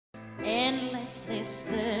endlessly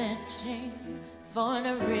searching for an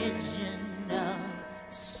original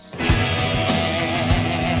sound.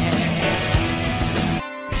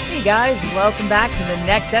 Hey guys, welcome back to the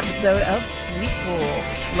next episode of Sweet Pool.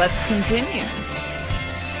 Let's continue.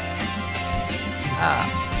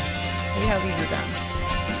 See how these are done.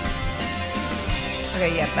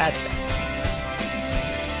 Okay, yeah, bad thing.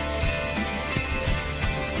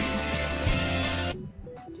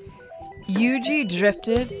 Yuji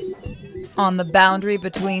drifted on the boundary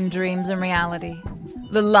between dreams and reality.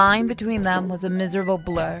 The line between them was a miserable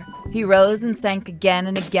blur. He rose and sank again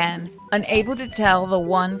and again, unable to tell the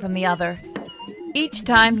one from the other. Each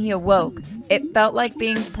time he awoke, it felt like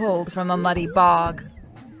being pulled from a muddy bog.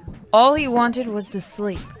 All he wanted was to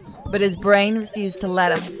sleep, but his brain refused to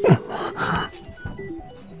let him.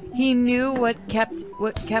 He knew what kept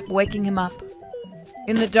waking him up.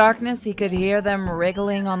 In the darkness, he could hear them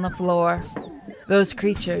wriggling on the floor. Those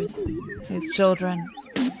creatures, his children.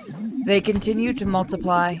 They continued to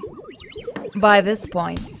multiply. By this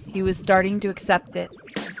point, he was starting to accept it.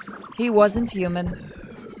 He wasn't human.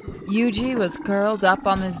 Yuji was curled up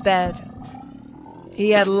on his bed. He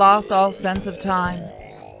had lost all sense of time.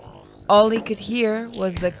 All he could hear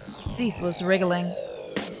was the ceaseless wriggling.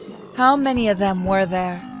 How many of them were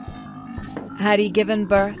there? Had he given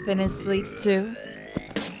birth in his sleep too?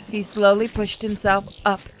 He slowly pushed himself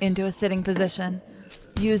up into a sitting position,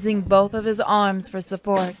 using both of his arms for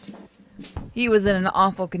support. He was in an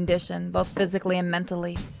awful condition, both physically and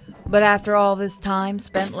mentally, but after all this time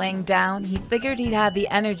spent laying down, he figured he'd have the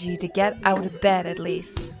energy to get out of bed at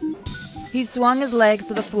least. He swung his legs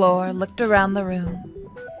to the floor, looked around the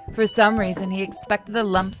room. For some reason, he expected the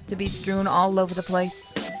lumps to be strewn all over the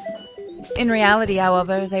place. In reality,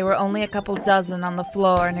 however, they were only a couple dozen on the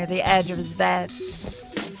floor near the edge of his bed.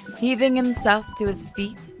 Heaving himself to his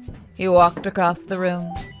feet, he walked across the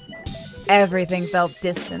room. Everything felt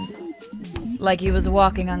distant, like he was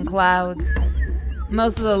walking on clouds.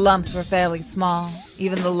 Most of the lumps were fairly small.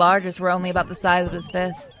 Even the largest were only about the size of his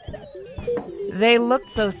fist. They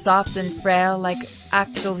looked so soft and frail, like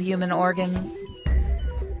actual human organs.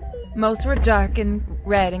 Most were dark and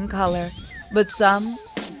red in color, but some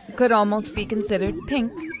could almost be considered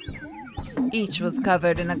pink. Each was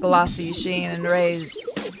covered in a glossy sheen and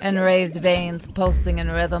raised veins pulsing in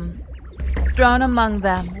rhythm. Strewn among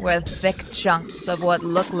them were thick chunks of what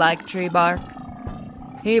looked like tree bark.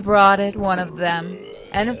 He prodded one of them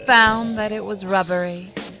and found that it was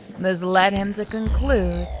rubbery. This led him to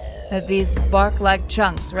conclude that these bark-like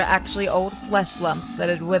chunks were actually old flesh lumps that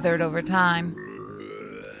had withered over time.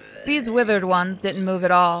 These withered ones didn't move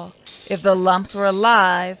at all. If the lumps were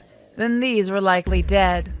alive, then these were likely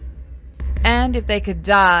dead. And if they could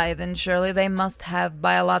die, then surely they must have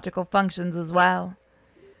biological functions as well.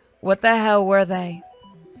 What the hell were they?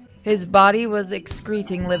 His body was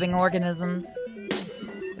excreting living organisms.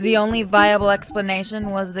 The only viable explanation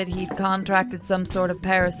was that he'd contracted some sort of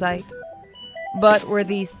parasite. But were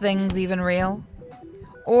these things even real?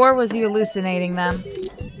 Or was he hallucinating them?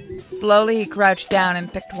 Slowly he crouched down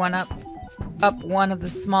and picked one up one of the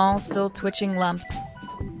small, still twitching lumps.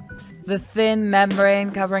 The thin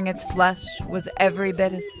membrane covering its flesh was every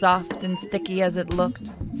bit as soft and sticky as it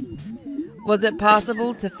looked. Was it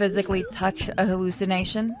possible to physically touch a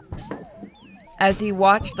hallucination? As he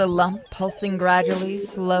watched the lump pulsing gradually,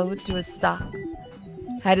 slowed to a stop.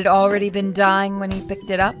 Had it already been dying when he picked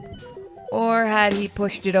it up? Or had he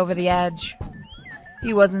pushed it over the edge?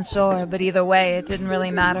 He wasn't sure, but either way, it didn't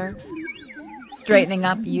really matter. Straightening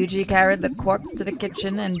up, Yuji carried the corpse to the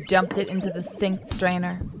kitchen and dumped it into the sink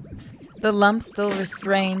strainer. The lump still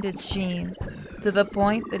restrained its sheen, to the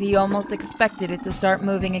point that he almost expected it to start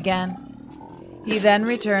moving again. He then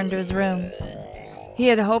returned to his room. He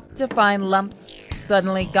had hoped to find lumps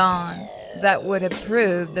suddenly gone that would have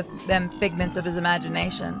proved them figments of his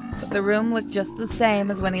imagination, but the room looked just the same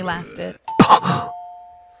as when he left it.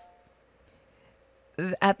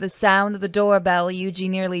 At the sound of the doorbell, Yuji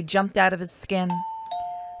nearly jumped out of his skin.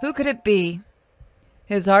 Who could it be?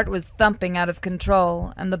 His heart was thumping out of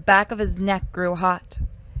control, and the back of his neck grew hot.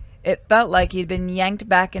 It felt like he'd been yanked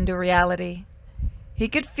back into reality. He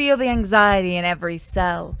could feel the anxiety in every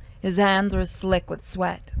cell. His hands were slick with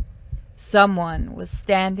sweat. Someone was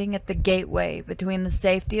standing at the gateway between the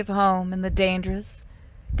safety of home and the dangers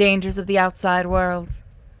of the outside world.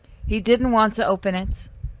 He didn't want to open it.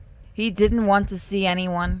 He didn't want to see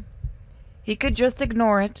anyone. He could just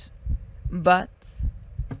ignore it, but...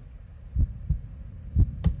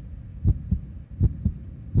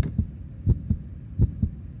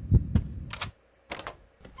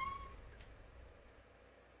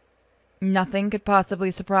 Nothing could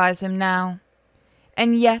possibly surprise him now.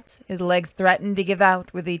 and yet his legs threatened to give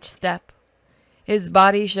out with each step. His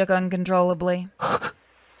body shook uncontrollably.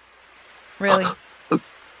 Really?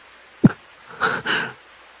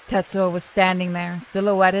 Tetsuo was standing there,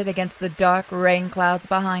 silhouetted against the dark rain clouds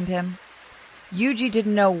behind him. Yuji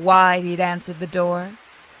didn't know why he'd answered the door.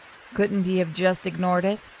 Couldn't he have just ignored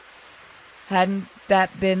it? Hadn't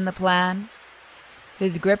that been the plan?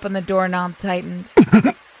 His grip on the doorknob tightened.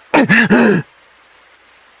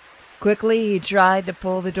 Quickly, he tried to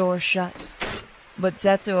pull the door shut, but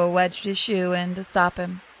Tetsuo wedged his shoe in to stop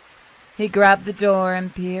him. He grabbed the door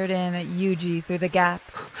and peered in at Yuji through the gap.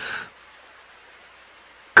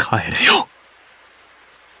 帰れよ。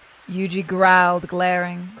 Yuji growled,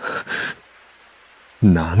 glaring.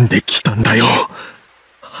 なんで来たんだよ。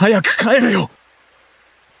早く帰れよ。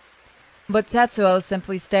 But Tetsuo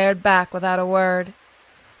simply stared back without a word.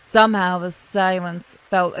 Somehow the silence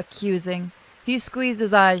felt accusing. He squeezed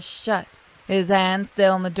his eyes shut, his hand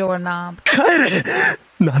still on the doorknob. 帰れ。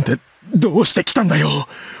なんで、どうして来たんだよ。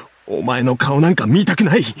お前の顔なんか見たく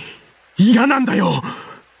ない。嫌なんだよ。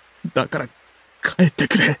だから帰って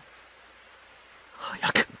くれ。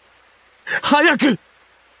早く。早く。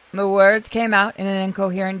 The words came out in an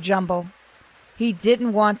incoherent jumble. He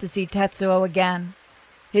didn't want to see Tetsuo again.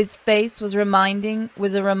 His face was a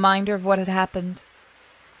reminder of what had happened.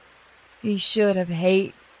 He should have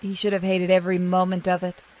hated every moment of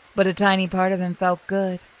it, but a tiny part of him felt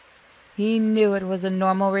good. He knew it was a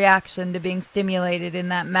normal reaction to being stimulated in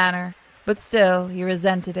that manner, but still he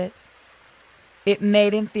resented it. It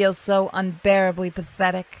made him feel so unbearably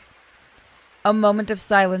pathetic. A moment of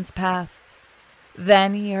silence passed.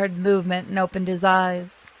 Then he heard movement and opened his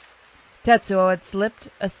eyes. Tetsuo had slipped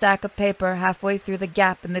a stack of paper halfway through the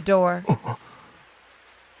gap in the door.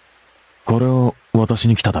 これを渡し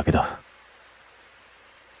に来ただけだ。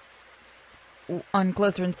 On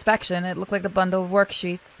closer inspection, it looked like a bundle of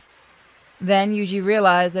worksheets. Then Yuji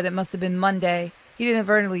realized that it must have been Monday. He'd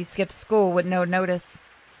inadvertently skipped school with no notice.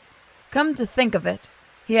 Come to think of it,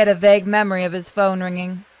 he had a vague memory of his phone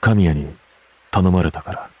ringing. 神谷に頼まれた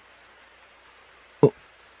から。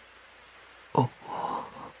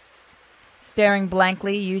 Staring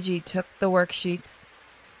blankly, Yuji took the worksheets.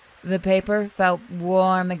 The paper felt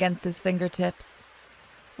warm against his fingertips.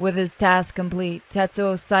 With his task complete,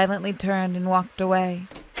 Tetsuo silently turned and walked away.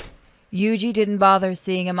 Yuji didn't bother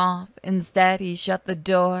seeing him off. Instead, he shut the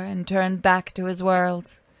door and turned back to his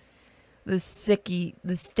world. The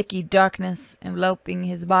sticky darkness enveloping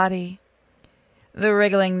his body. The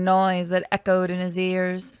wriggling noise that echoed in his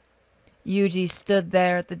ears. Yuji stood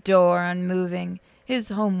there at the door, unmoving, his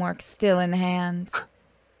homework still in hand.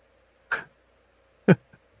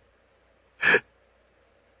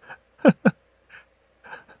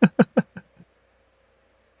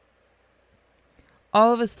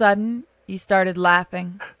 All of a sudden, he started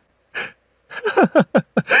laughing.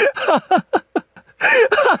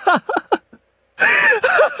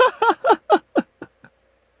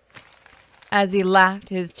 As he laughed,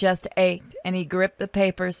 his chest ached, and he gripped the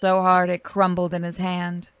paper so hard it crumbled in his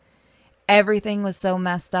hand. Everything was so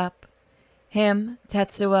messed up. Him,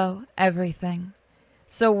 Tetsuo, everything.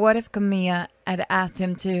 So what if Kamiya had asked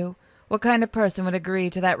him to? What kind of person would agree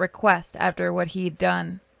to that request after what he'd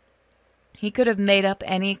done? He could have made up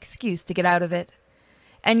any excuse to get out of it.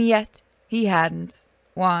 And yet, he hadn't.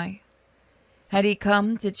 Why? Had he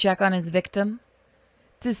come to check on his victim?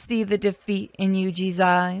 To see the defeat in Yuji's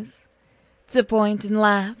eyes? To point and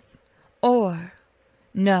laugh? Or,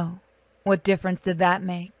 no, what difference did that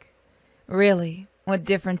make? Really, what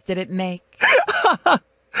difference did it make?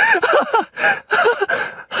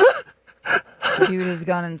 Dude has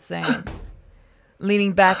gone insane.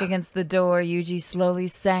 Leaning back against the door, Yuji slowly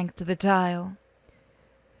sank to the tile.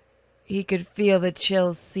 He could feel the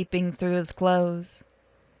chills seeping through his clothes.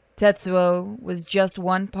 Tetsuo was just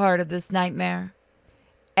one part of this nightmare.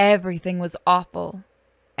 Everything was awful.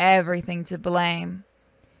 Everything to blame.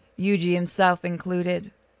 Yuji himself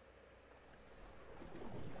included.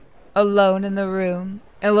 Alone in the room,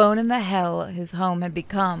 alone in the hell his home had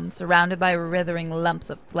become, surrounded by writhing lumps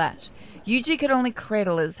of flesh, Yuji could only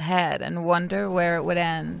cradle his head and wonder where it would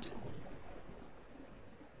end.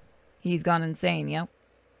 He's gone insane, yep.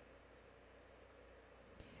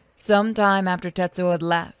 Some time after Tetsuo had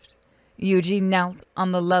left, Yuji knelt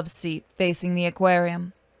on the love seat facing the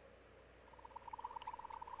aquarium.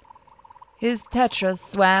 His tetra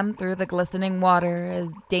swam through the glistening water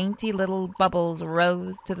as dainty little bubbles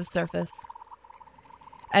rose to the surface.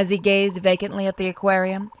 As he gazed vacantly at the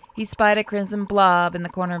aquarium, he spied a crimson blob in the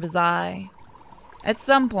corner of his eye. At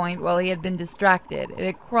some point, while he had been distracted, it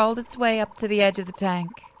had crawled its way up to the edge of the tank.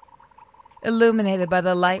 Illuminated by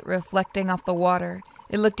the light reflecting off the water,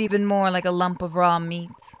 It looked even more like a lump of raw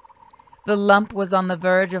meat. The lump was on the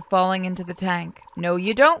verge of falling into the tank. No,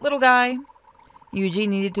 you don't, little guy. Yuji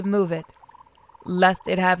needed to move it, lest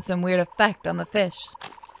it have some weird effect on the fish.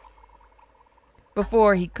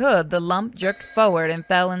 Before he could, the lump jerked forward and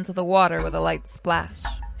fell into the water with a light splash.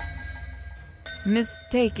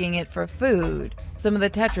 Mistaking it for food, some of the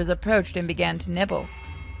tetras approached and began to nibble.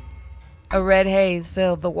 A red haze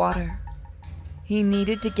filled the water. He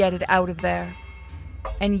needed to get it out of there.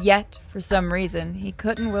 And yet, for some reason, he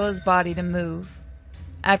couldn't will his body to move.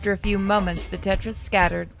 After a few moments, the tetras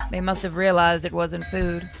scattered. They must have realized it wasn't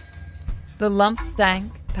food. The lump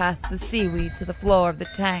sank past the seaweed to the floor of the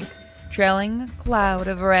tank, trailing a cloud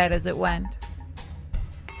of red as it went.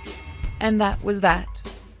 And that was that.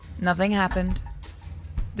 Nothing happened.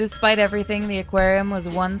 Despite everything, the aquarium was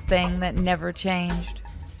one thing that never changed.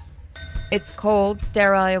 Its cold,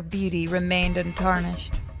 sterile beauty remained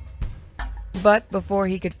untarnished. But before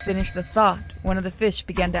he could finish the thought, one of the fish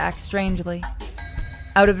began to act strangely.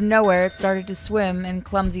 Out of nowhere, it started to swim in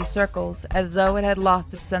clumsy circles, as though it had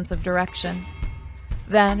lost its sense of direction.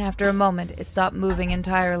 Then, after a moment, it stopped moving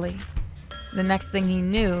entirely. The next thing he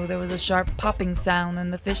knew, there was a sharp popping sound,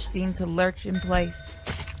 and the fish seemed to lurch in place.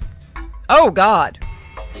 Oh, God!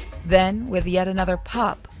 Then, with yet another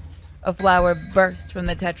pop, a flower burst from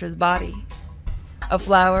the tetra's body. A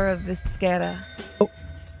flower of viscera.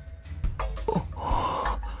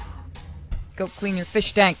 Go clean your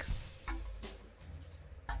fish tank.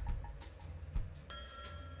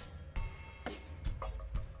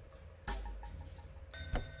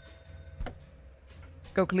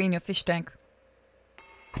 Go clean your fish tank.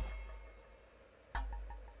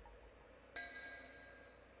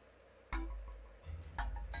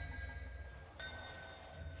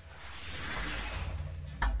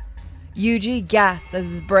 Yuji gasped as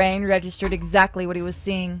his brain registered exactly what he was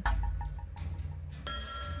seeing.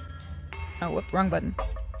 Oh, whoop, wrong button.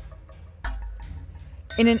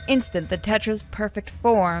 In an instant, the tetra's perfect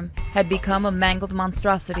form had become a mangled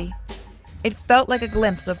monstrosity. It felt like a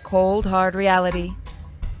glimpse of cold, hard reality.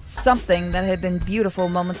 Something that had been beautiful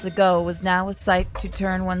moments ago was now a sight to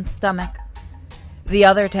turn one's stomach. The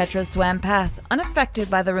other tetras swam past, unaffected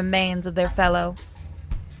by the remains of their fellow.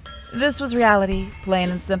 This was reality, plain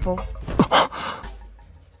and simple.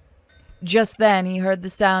 Just then, he heard the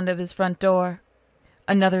sound of his front door.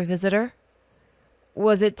 Another visitor?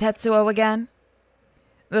 Was it Tetsuo again?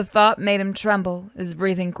 The thought made him tremble, his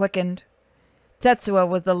breathing quickened. Tetsuo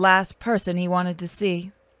was the last person he wanted to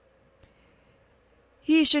see.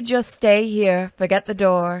 He should just stay here, forget the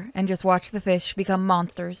door, and just watch the fish become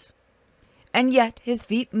monsters. And yet his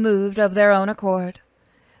feet moved of their own accord.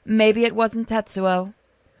 Maybe it wasn't Tetsuo,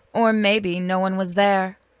 or maybe no one was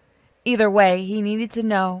there. Either way, he needed to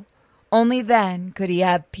know. Only then could he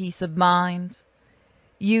have peace of mind.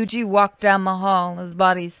 Yuji walked down the hall, his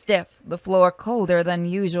body stiff, the floor colder than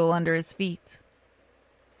usual under his feet.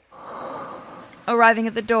 Arriving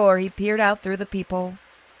at the door, he peered out through the peephole.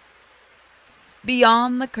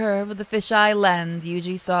 Beyond the curve of the fisheye lens,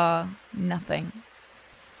 Yuji saw nothing.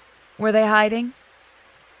 Were they hiding?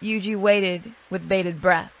 Yuji waited with bated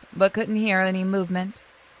breath, but couldn't hear any movement.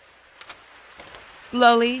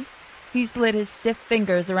 Slowly, he slid his stiff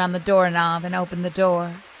fingers around the doorknob and opened the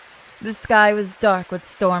door. The sky was dark with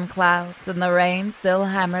storm clouds, and the rain still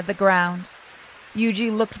hammered the ground.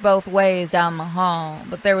 Yuji looked both ways down the hall,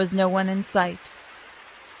 but there was no one in sight.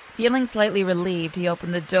 Feeling slightly relieved, he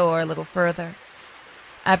opened the door a little further.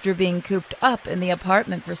 After being cooped up in the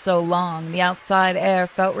apartment for so long, the outside air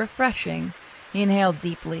felt refreshing. He inhaled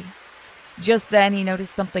deeply. Just then, he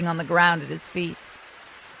noticed something on the ground at his feet.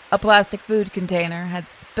 A plastic food container had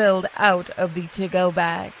spilled out of the to-go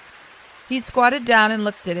bag. He squatted down and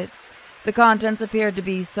looked at it. The contents appeared to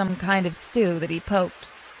be some kind of stew that he poked.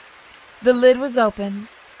 The lid was open,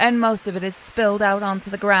 and most of it had spilled out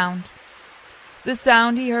onto the ground. The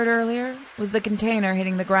sound he heard earlier was the container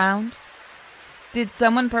hitting the ground. Did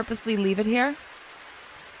someone purposely leave it here?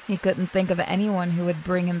 He couldn't think of anyone who would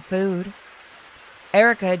bring him food.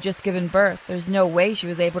 Erica had just given birth. There's no way she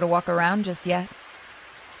was able to walk around just yet.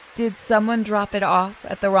 Did someone drop it off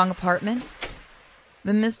at the wrong apartment?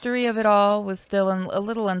 The mystery of it all was still a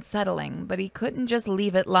little unsettling, but he couldn't just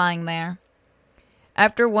leave it lying there.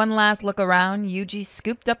 After one last look around, Yuji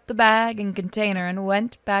scooped up the bag and container and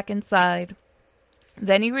went back inside.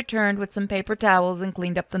 Then he returned with some paper towels and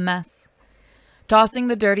cleaned up the mess. Tossing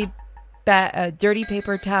the dirty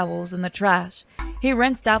paper towels in the trash, he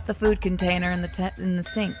rinsed out the food container in the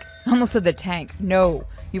sink. I almost said the tank. No,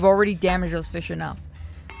 you've already damaged those fish enough.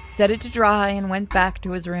 Set it to dry and went back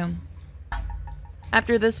to his room.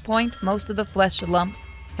 After this point, most of the flesh lumps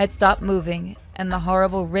had stopped moving, and the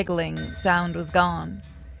horrible wriggling sound was gone.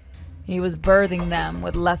 He was birthing them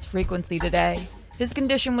with less frequency today. His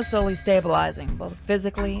condition was slowly stabilizing, both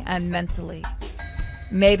physically and mentally.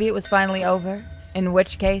 Maybe it was finally over, in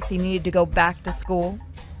which case he needed to go back to school.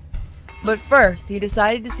 But first, he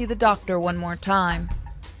decided to see the doctor one more time.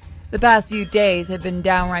 The past few days had been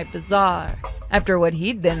downright bizarre. After what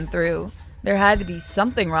he'd been through, there had to be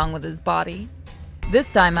something wrong with his body.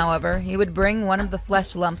 This time, however, he would bring one of the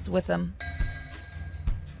flesh lumps with him.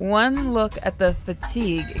 One look at the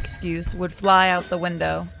fatigue excuse would fly out the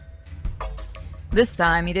window. This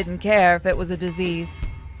time, he didn't care if it was a disease.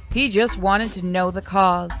 He just wanted to know the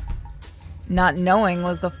cause. Not knowing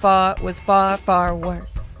was far, far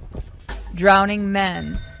worse. Drowning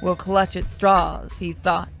men will clutch at straws, he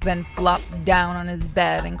thought, then flopped down on his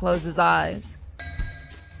bed and closed his eyes.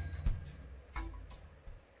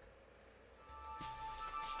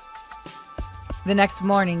 The next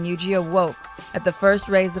morning, Yuji awoke at the first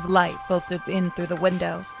rays of light filtered in through the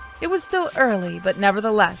window. It was still early, but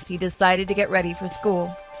nevertheless, he decided to get ready for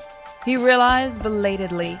school. He realized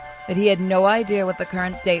belatedly that he had no idea what the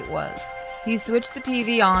current date was. He switched the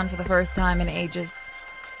TV on for the first time in ages.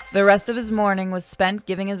 The rest of his morning was spent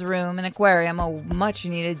giving his room and aquarium a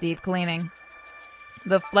much-needed deep cleaning.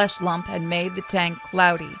 The flesh lump had made the tank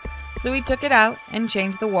cloudy, so he took it out and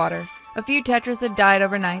changed the water. A few tetras had died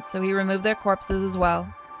overnight, so he removed their corpses as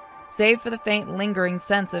well. Save for the faint lingering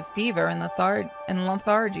sense of fever and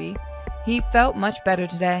lethargy, he felt much better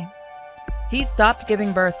today. He stopped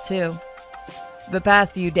giving birth too. The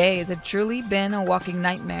past few days had truly been a walking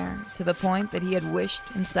nightmare, to the point that he had wished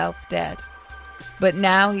himself dead. But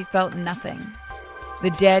now he felt nothing.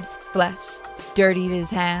 The dead flesh dirtied his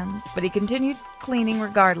hands, but he continued cleaning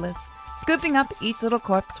regardless, scooping up each little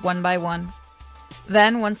corpse one by one.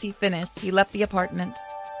 Then, once he finished, he left the apartment.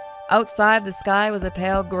 Outside, the sky was a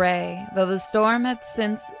pale gray, though the storm had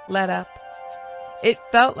since let up. It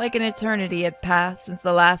felt like an eternity had passed since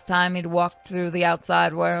the last time he'd walked through the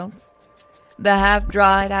outside world. The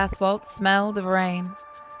half-dried asphalt smelled of rain.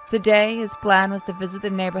 Today, his plan was to visit the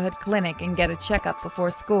neighborhood clinic and get a checkup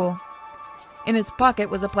before school. In his pocket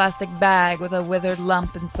was a plastic bag with a withered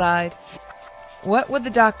lump inside. What would the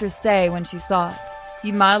doctor say when she saw it?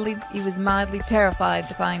 He was mildly terrified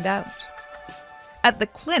to find out. At the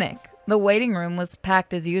clinic, the waiting room was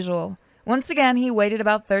packed as usual. Once again, he waited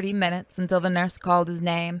about 30 minutes until the nurse called his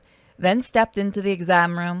name, then stepped into the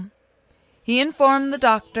exam room. He informed the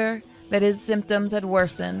doctor that his symptoms had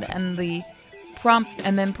worsened and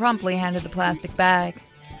then promptly handed the plastic bag.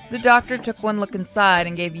 The doctor took one look inside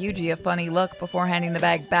and gave Yuji a funny look before handing the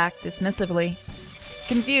bag back dismissively.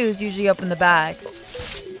 Confused, Yuji opened the bag.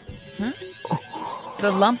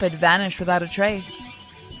 The lump had vanished without a trace.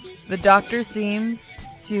 The doctor seemed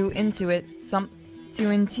to intuit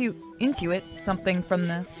something from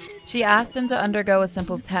this. She asked him to undergo a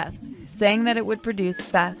simple test, saying that it would produce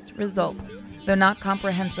fast results, though not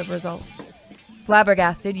comprehensive results.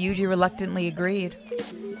 Flabbergasted, Yuji reluctantly agreed.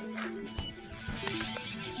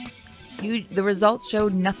 The results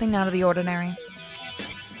showed nothing out of the ordinary.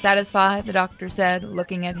 Satisfied, the doctor said,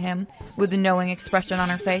 looking at him with a knowing expression on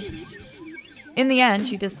her face. In the end,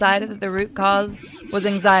 she decided that the root cause was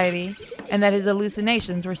anxiety and that his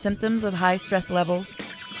hallucinations were symptoms of high stress levels.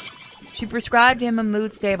 She prescribed him a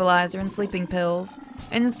mood stabilizer and sleeping pills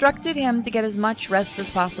and instructed him to get as much rest as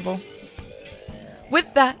possible.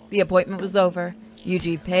 With that, the appointment was over.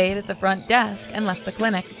 Yuji paid at the front desk and left the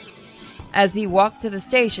clinic. As he walked to the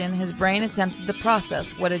station, his brain attempted to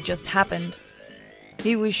process what had just happened.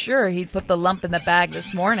 He was sure he'd put the lump in the bag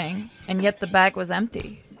this morning, and yet the bag was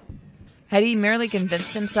empty. Had he merely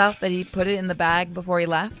convinced himself that he'd put it in the bag before he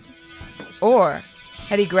left? Or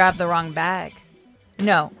had he grabbed the wrong bag?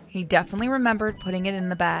 No, he definitely remembered putting it in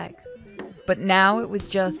the bag. But now it was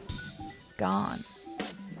just gone.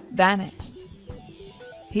 Vanished.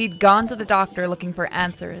 He'd gone to the doctor looking for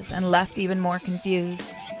answers and left even more confused.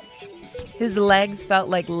 His legs felt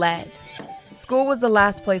like lead. School was the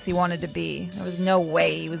last place he wanted to be. There was no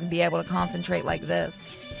way he was going to be able to concentrate like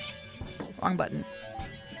this. Wrong button.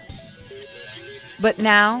 But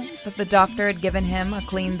now that the doctor had given him a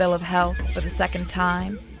clean bill of health for the second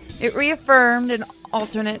time, it reaffirmed an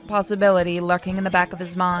alternate possibility lurking in the back of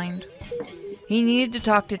his mind. He needed to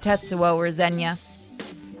talk to Tetsuo or Zenya.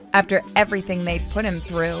 After everything they'd put him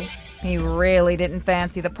through, he really didn't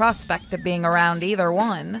fancy the prospect of being around either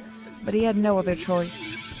one, but he had no other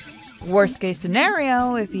choice. Worst case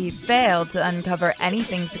scenario, if he failed to uncover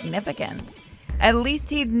anything significant, at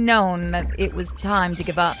least he'd known that it was time to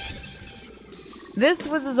give up. This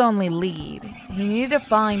was his only lead. He needed to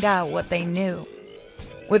find out what they knew.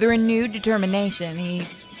 With renewed determination, he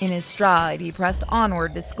In his stride, he pressed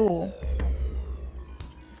onward to school.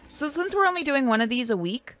 So since we're only doing one of these a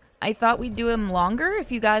week, I thought we'd do them longer.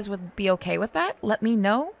 If you guys would be okay with that, let me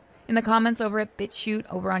know in the comments over at BitChute,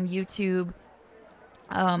 over on YouTube,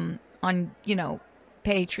 on,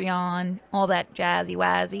 Patreon, all that jazzy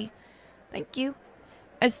wazzy. Thank you.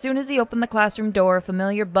 As soon as he opened the classroom door, a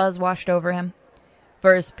familiar buzz washed over him.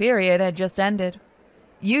 First period had just ended.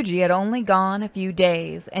 Yuji had only gone a few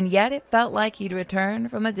days, and yet it felt like he'd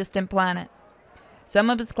returned from a distant planet.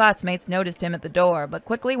 Some of his classmates noticed him at the door, but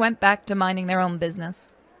quickly went back to minding their own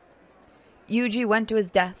business. Yuji went to his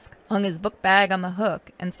desk, hung his book bag on the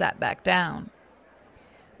hook, and sat back down.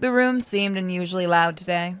 The room seemed unusually loud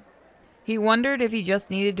today. He wondered if he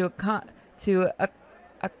just needed to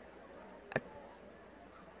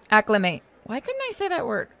acclimate. Why couldn't I say that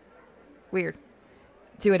word? Weird.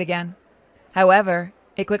 To it again. However,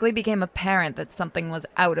 it quickly became apparent that something was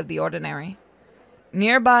out of the ordinary.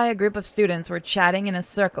 Nearby, a group of students were chatting in a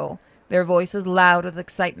circle, their voices loud with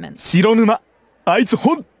excitement. 白沼、あいつ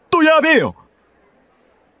ほんとやべえよ。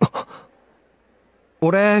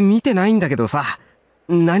俺見てないんだけどさ、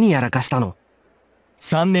何やらかしたの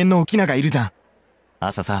3年の沖縄がいるじゃん。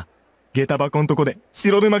朝さ、下駄箱んとこで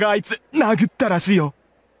白沼があいつ殴ったらしいよ。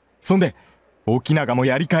そんで、沖縄も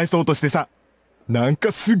やり返そうとしてさ、なん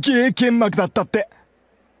かすげえ剣幕だったって。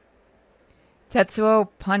Tetsuo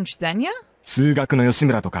punched Zenya? 数学の吉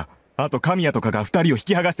村とか、あと神谷とかが2人を引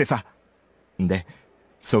き剥がしてさ。で、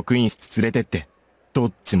職員室連れてって、ど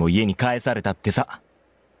っちも家に返されたってさ。あ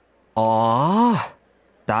あ、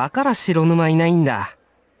だから白沼いないんだ。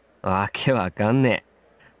わけわかんね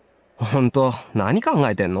え。ほんと、何考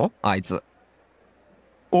えてんのあいつ。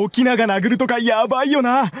沖縄が殴るとかやばいよ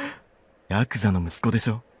な。ヤクザの息子でし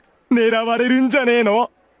ょ。狙われるんじゃねえの？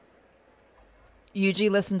 Yuji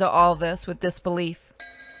listened to all this with disbelief.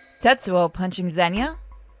 Tetsuo punching Zenya?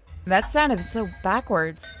 That sounded so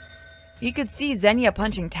backwards. He could see Zenya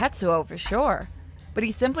punching Tetsuo for sure, but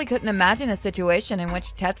he simply couldn't imagine a situation in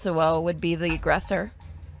which Tetsuo would be the aggressor.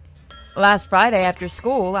 Last Friday after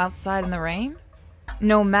school, outside in the rain?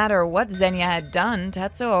 No matter what Zenya had done,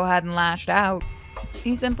 Tetsuo hadn't lashed out.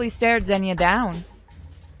 He simply stared Zenya down.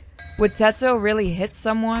 Would Tetsuo really hit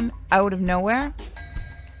someone out of nowhere?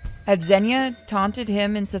 Had Zenya taunted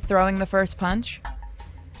him into throwing the first punch?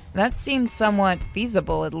 That seemed somewhat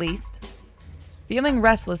feasible, at least. Feeling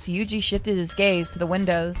restless, Yuji shifted his gaze to the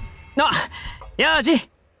windows. No! Yuji!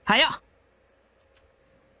 Hayo!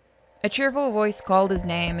 A cheerful voice called his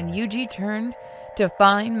name, and Yuji turned to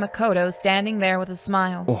find Makoto standing there with a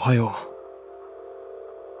smile. おはよ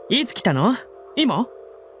う。いつ来たの？今？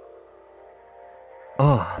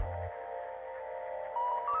ああ。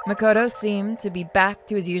Makoto seemed to be back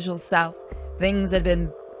to his usual self. Things had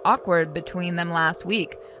been awkward between them last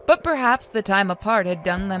week, but perhaps the time apart had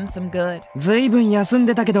done them some good. ずいぶん休ん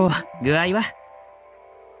でたけど、具合は？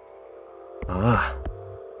あ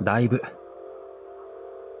あ、だいぶ。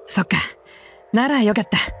そっか、ならよかっ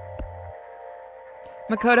た。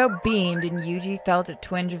Makoto beamed and Yuji felt a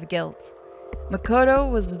twinge of guilt.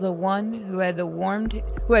 Makoto was the one who had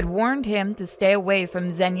warned him to stay away from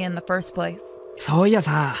Zenya in the first place. そういや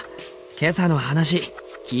さ、今朝の話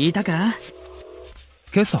聞いたか？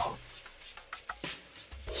今朝？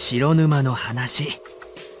白沼の話。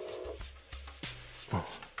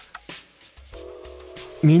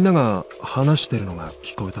みんなが話してるのが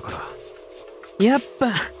聞こえたから。やっ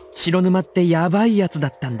ぱ白沼ってやばいやつだ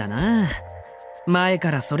ったんだな。前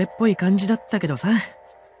からそれっぽい感じだったけどさ。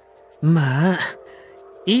まあ、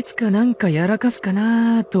いつかなんかやらかすか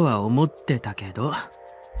なとは思ってたけど。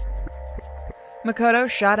Makoto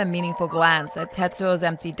shot a meaningful glance at Tetsuo's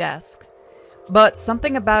empty desk. But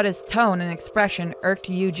something about his tone and expression irked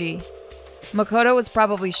Yuji. Makoto was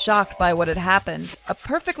probably shocked by what had happened, a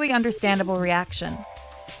perfectly understandable reaction.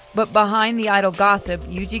 But behind the idle gossip,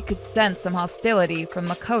 Yuji could sense some hostility from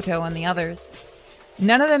Makoto and the others.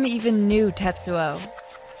 None of them even knew Tetsuo.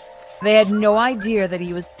 They had no idea that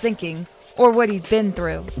he was thinking or what he'd been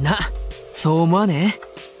through. な、そう思わね？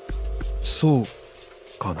そう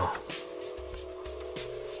かな。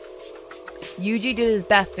Yuji did his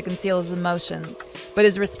best to conceal his emotions, but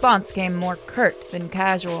his response came more curt than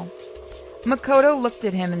casual. Makoto looked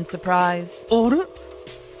at him in surprise. あれ？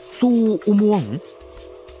そう思わん？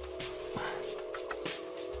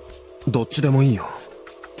どっちでもいいよ。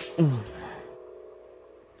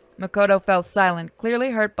Makoto fell silent,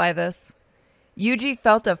 clearly hurt by this. Yuji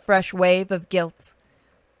felt a fresh wave of guilt.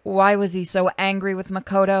 Why was he so angry with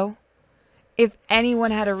Makoto? If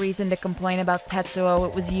anyone had a reason to complain about Tetsuo,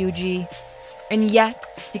 it was Yuji. And yet,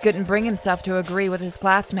 he couldn't bring himself to agree with his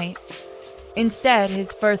classmate. Instead,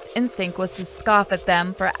 his first instinct was to scoff at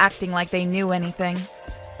them for acting like they knew anything.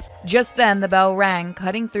 Just then, the bell rang,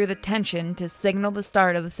 cutting through the tension to signal the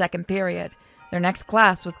start of the second period. Their next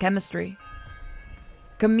class was chemistry.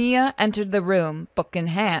 Kamiya entered the room, books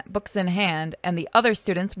in hand, and the other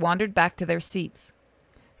students wandered back to their seats.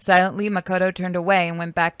 Silently, Makoto turned away and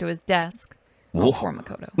went back to his desk. Oh, Poor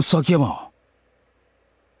Makoto. Sakiyama.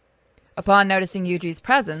 Upon noticing Yuji's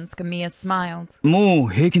presence, Kamiya smiled. もう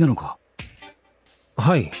平気なのか？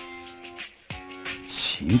はい。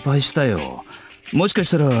心配したよ。もしかし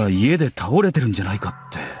たら家で倒れてるんじゃないかっ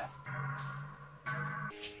て。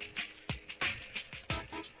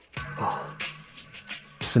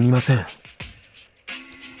すみません。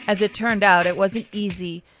As it turned out, it wasn't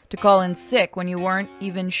easy to call in sick when you weren't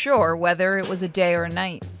even sure whether it was a day or a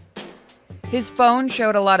night. His phone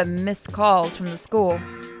showed a lot of missed calls from the school.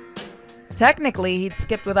 Technically, he'd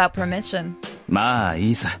skipped without permission. まあ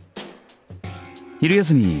いいさ。昼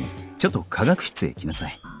休み、ちょっと科学室へ来なさ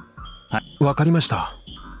い。わかりました。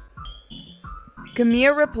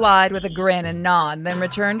Kamiya replied with a grin and nod, then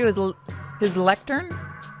returned to his lectern?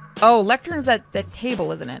 Oh, lectern's that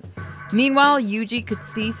table, isn't it? Meanwhile, Yuji could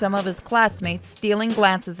see some of his classmates stealing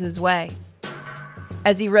glances his way.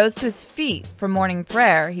 As he rose to his feet for morning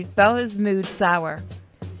prayer, he felt his mood sour.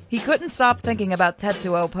 He couldn't stop thinking about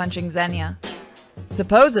Tetsuo punching Zenya.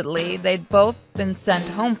 Supposedly, they'd both been sent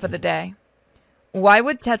home for the day. Why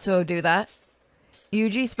would Tetsuo do that?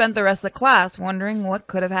 Yuji spent the rest of the class wondering what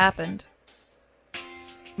could have happened.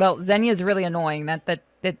 Well, Zenya's really annoying.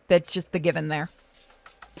 That's just the given there.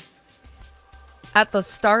 At the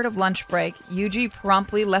start of lunch break, Yuji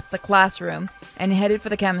promptly left the classroom and headed for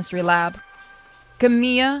the chemistry lab.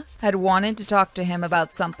 Kamiya had wanted to talk to him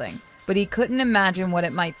about something, but he couldn't imagine what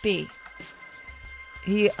it might be.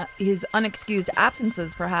 His unexcused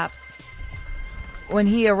absences, perhaps. When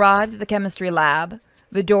he arrived at the chemistry lab,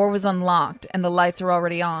 the door was unlocked and the lights were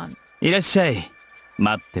already on. いらっしゃい。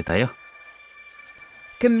待ってたよ。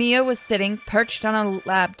Kamiya was sitting perched on a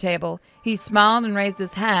lab table. He smiled and raised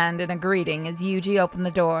his hand in a greeting as Yuji opened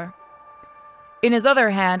the door. In his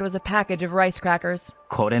other hand was a package of rice crackers.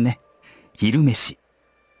 これね、昼飯。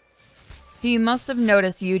He must have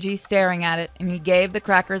noticed Yuji staring at it, and he gave the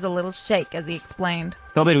crackers a little shake as he explained.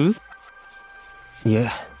 食べる？い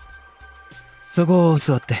え。そこ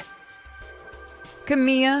座って。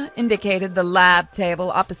Kamiya indicated the lab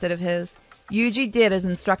table opposite of his. Yuji did as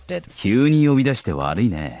instructed. 急に呼び出して悪い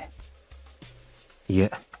ね。い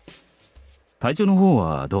え。体調の方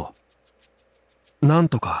はどう？なん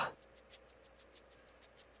とか。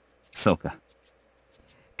そうか。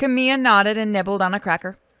Kamiya nodded and nibbled on a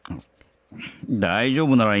cracker. 大丈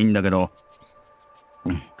夫ならいいんだけど。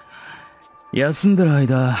休んでる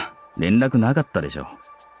間、連絡なかったでしょ。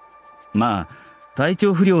まあ、体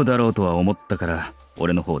調不良だろうとは思ったから、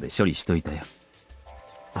俺の方で処理しといたよ。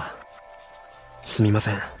すみま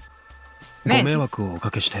せん。ご迷惑をおか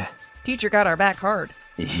けして。Teacher got our back hard.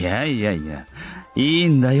 いやいやいや、いい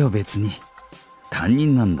んだよ別に。担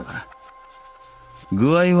任なんだから。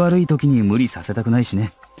具合悪い時に無理させたくないし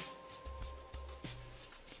ね。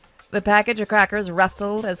The package of crackers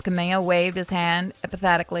rustled as Kamiya waved his hand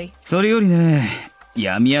apathetically. それよりね、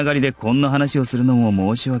病み上がりでこんな話をするの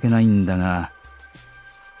も申し訳ないんだが、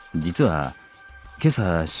実は今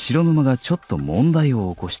朝白沼がちょっと問題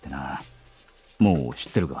を起こしてな。もう知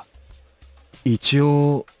ってるか？一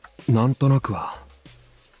応なんとなくは。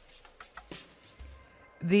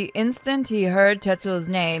The instant he heard Tetsuo's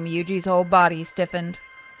name, Yuji's whole body stiffened.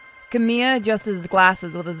 Kamiya adjusted his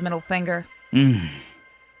glasses with his middle finger.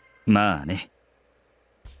 まあね。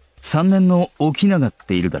3年の沖永っ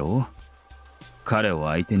ているだろう。彼を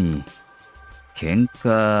相手に喧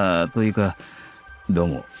嘩というか、どう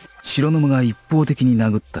も白沼が一方的に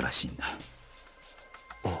殴ったらしいんだ。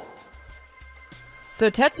So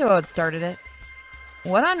Tetsuo had started it.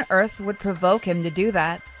 What on earth would provoke him to do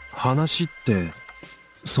that? 話って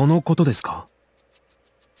そのことですか？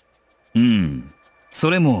そ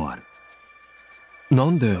れもある。な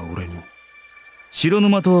んで俺に？白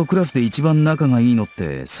沼とクラスで一番仲がいいのっ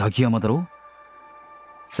て崎山だろ？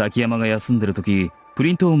崎山が休んでる時、プ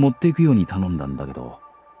リントを持っていくように頼んだんだけど。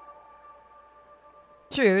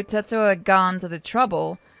True, Tetsuo had gone to the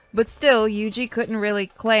trouble, but still Yuji couldn't really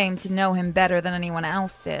claim to know him better than anyone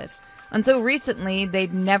else did. Until recently,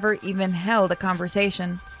 they'd never even held a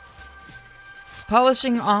conversation.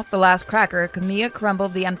 Polishing off the last cracker, Kamiya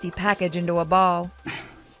crumbled the empty package into a ball.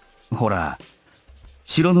 ほら、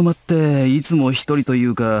白沼っていつも一人とい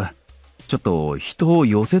うか、ちょっと人を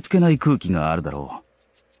寄せつけない空気があるだろ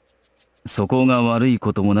う。そこが悪い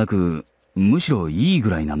こともなく、むしろいいぐ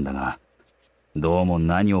らいなんだが。どうも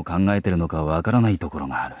何を考えてるのかわからないところ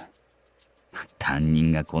がある。担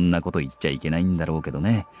任がこんなこと言っちゃいけないんだろうけど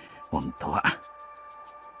ね、本当は。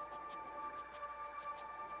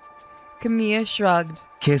Kamiya shrugged.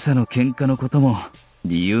 今朝の喧嘩のことも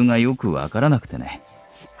理由がよくわからなくてね。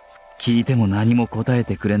聞いても何も答え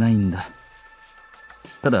てくれないんだ。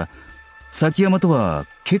ただ、崎山とは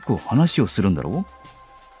結構話をするんだろ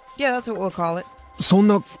う？ Yeah, that's what we'll call it. そん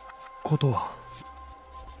なことは。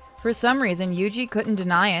For some reason, Yuji couldn't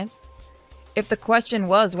deny it. If the question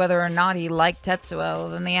was whether or not he liked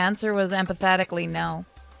Tetsuo, then the answer was emphatically no.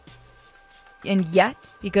 And yet,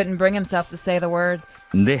 he couldn't bring himself to say the words.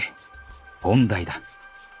 で、本題だ。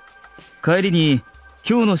帰りに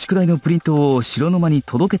今日の宿題のプリントを城の間に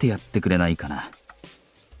届けてやってくれないかな。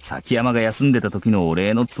崎山が休んでた時のお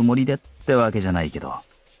礼のつもりでってわけじゃないけど。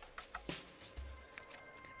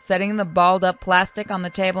Setting the balled up plastic on the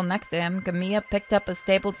table next to him, Kamiya picked up a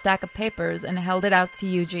stapled stack of papers and held it out to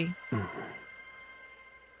Yuji.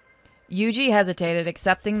 Yuji hesitated.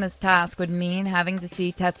 Accepting this task would mean having to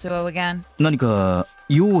see Tetsuo again. 何か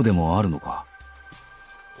用でもあるのか？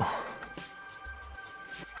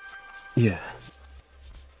いえ。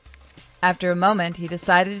After a moment, he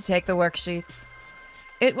decided to take the worksheets.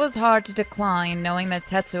 It was hard to decline, knowing that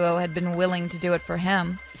Tetsuo had been willing to do it for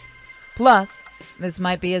him. Plus, this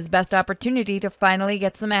might be his best opportunity to finally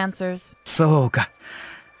get some answers. そうか。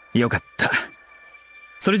よかった。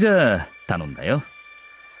それじゃあ、頼んだよ。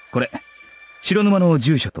これ、城沼の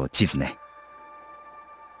住所と地図ね。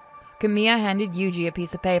Kamiya handed Yuji a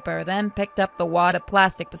piece of paper, then picked up the wad of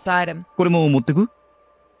plastic beside him. これも持ってく？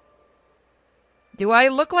 Do I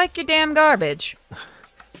look like your damn garbage?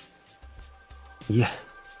 いえ。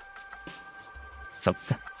そっ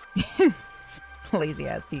か。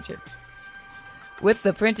Lazy-ass teacher. With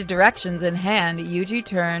the printed directions in hand, Yuji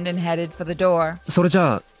turned and headed for the door. それじ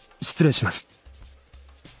ゃあ、失礼します。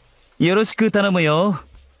よろしく頼むよ。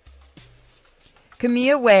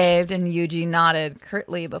Kamiya waved and Yuji nodded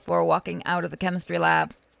curtly before walking out of the chemistry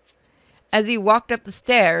lab. As he walked up the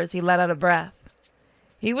stairs, he let out a breath.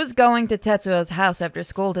 He was going to Tetsuo's house after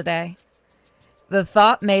school today. The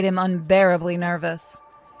thought made him unbearably nervous.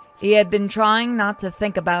 He had been trying not to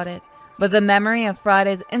think about it, but the memory of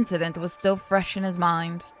Friday's incident was still fresh in his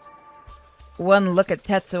mind. One look at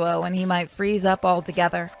Tetsuo and he might freeze up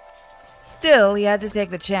altogether. Still, he had to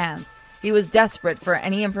take the chance. He was desperate for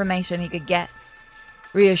any information he could get.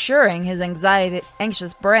 Reassuring his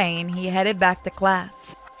anxious brain, he headed back to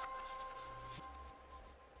class.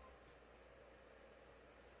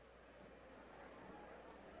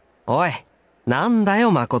 おい、なんだ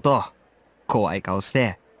よ、誠。怖い顔し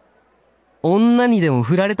て。女にでも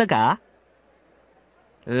振られたか？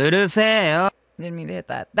うるせえよ。 Didn't mean to hit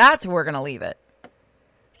that. That's where we're going to leave it.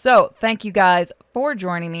 So, thank you guys for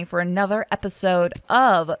joining me for another episode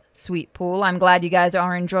of Sweet Pool. I'm glad you guys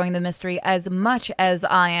are enjoying the mystery as much as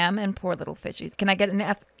I am. And poor little fishies. Can I get an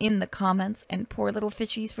F in the comments? And poor little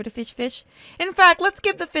fishies for the fish. In fact, let's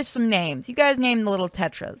give the fish some names. You guys name the little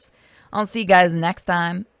tetras. I'll see you guys next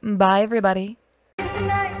time. Bye, everybody.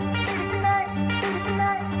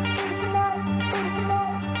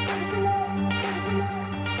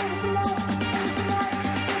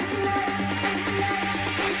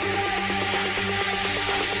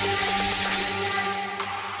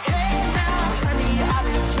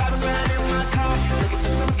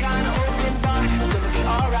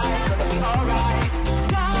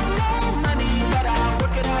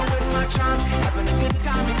 Having a good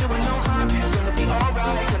time, you're doing